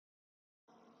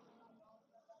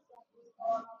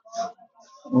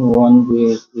One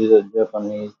Piece is a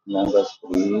Japanese manga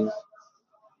series.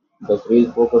 The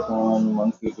series focuses on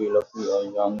Monkey D. Luffy,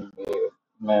 a young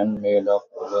man made of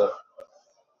rubber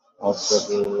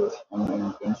after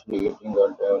unintentionally eating a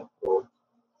dead goat.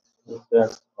 He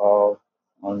sets off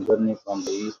on journey from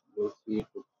the East Blue Sea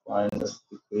to find a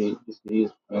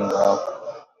deceased